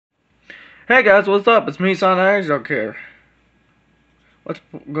Hey guys, what's up? It's me, Sonic Hedgehog here. Let's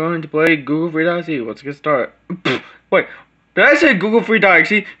going to play Google Free.exe. Let's get started. Wait, did I say Google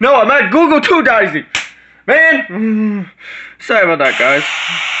Free.exe? No, I meant Google 2.exe. Man, sorry about that, guys.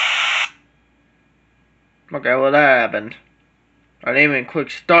 Okay, well that happened. I didn't even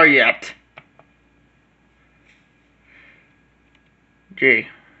click start yet. Gee.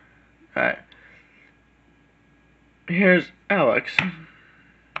 Alright. Here's Alex.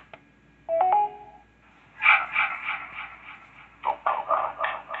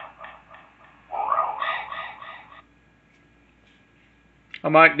 I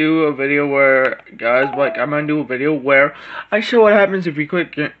might do a video where, guys, I show what happens if you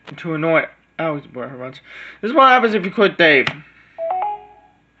click to annoy Alex. This is what happens if you click Dave.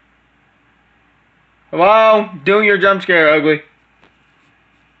 Hello? Doing your jump scare, ugly.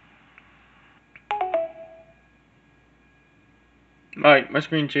 Alright, my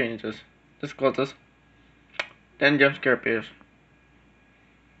screen changes. Let's close this. Then jump scare appears.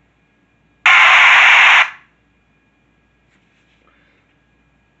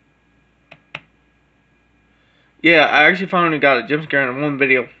 Yeah, I actually finally got a jump scare in one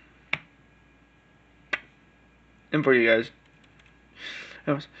video. And for you guys.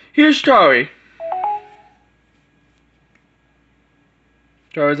 Here's Charlie.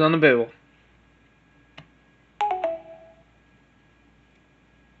 Charlie's on the table.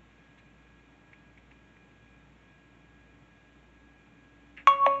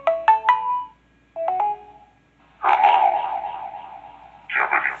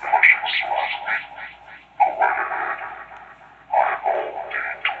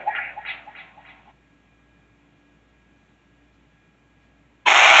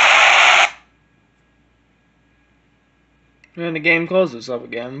 And the game closes up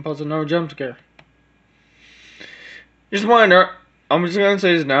again, plus another jump scare. Just wonder, I'm just gonna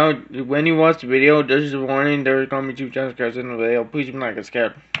say this now, when you watch the video, there's a warning, there's gonna be 2 jump scares in the video. Please do not get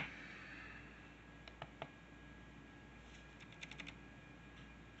scared.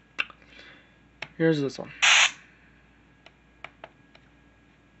 Here's this one.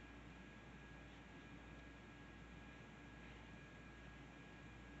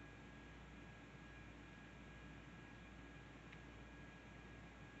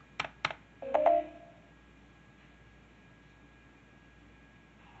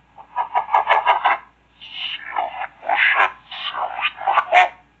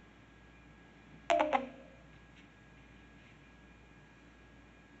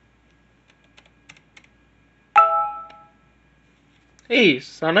 Hey,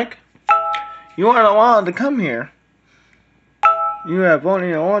 Sonic. You aren't allowed to come here. You have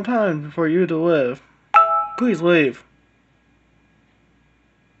only a long time for you to live. Please leave.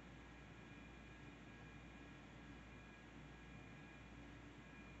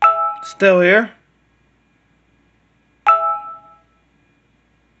 Still here?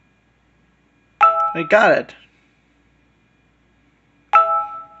 I got it.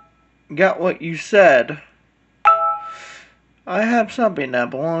 Got what you said. I have something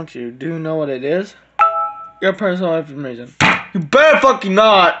that belongs to you. Do you know what it is? Your personal information. You better fucking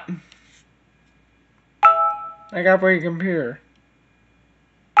not! I got for your computer.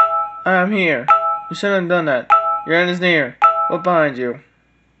 I'm here. You shouldn't have done that. Your end is near. Look behind you.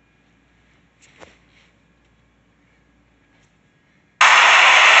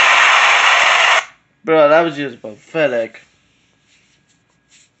 Bro, that was just pathetic.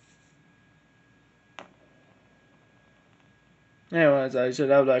 Anyways, I should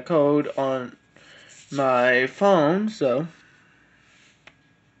have that code on my phone, so.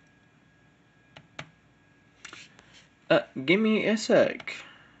 Give me a sec.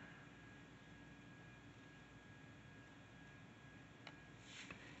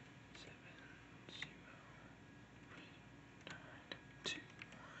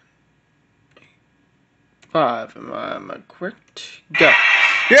 Five. Am I correct? Go.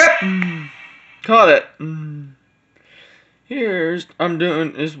 Yep. Caught it. I'm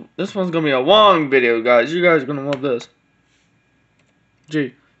doing this one's gonna be a long video, guys. You guys are gonna love this.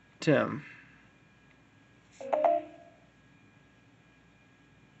 G. Tim.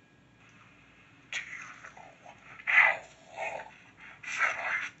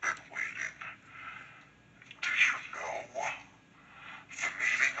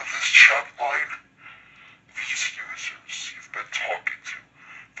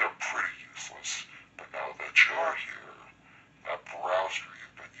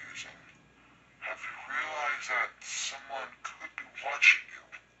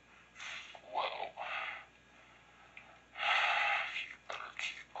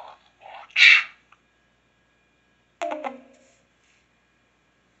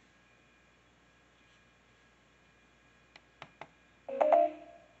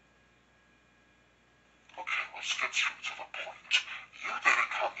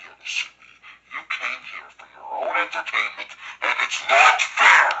 listen. You came here for your own entertainment, and it's not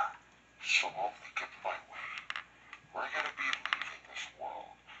fair. So only get my way. We're gonna be leaving this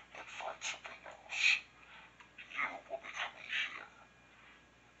world and find something else. You will be coming here.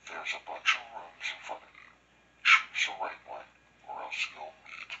 There's a bunch of rooms in front of you. Choose the right one, or else you'll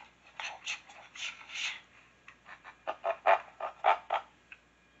meet the consequences.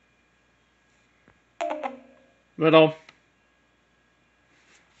 Little.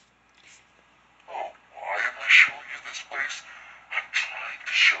 Oh, why am I showing you this place? I'm trying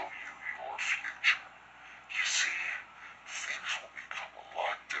to show you your future. You see, things will become a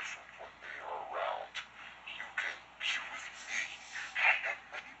lot different when they are around. You can be with me. I have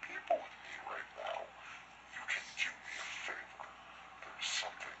many people with me right now. You can do me a favor. There's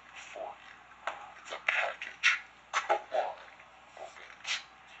something for you. It's a package. Come on, open it.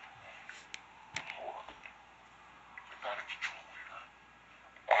 Hold on. You're not a control leader.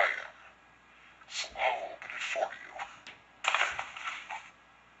 I am. So I'll open it for you.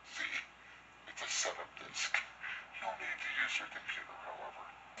 See? It's a setup disk. You'll need to use your computer, however.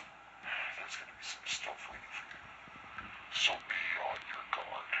 There's gonna be some stuff waiting for you. So be on your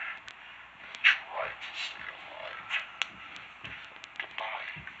guard. And try to stay alive. Goodbye.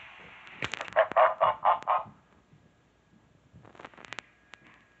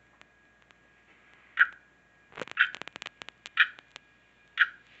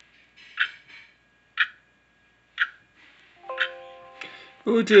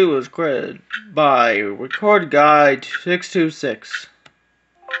 Utu was credited by Record Guide 626.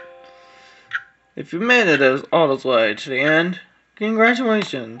 If you made it all this way to the end,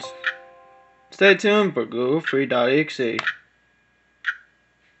 congratulations. Stay tuned for GoogleFree.exe.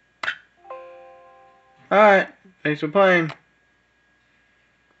 Alright, thanks for playing.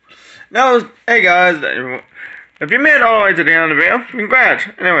 Hey guys, if you made it all the way to the end of the video, congrats.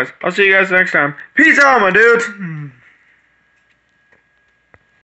 Anyways, I'll see you guys next time. Peace out, my dudes.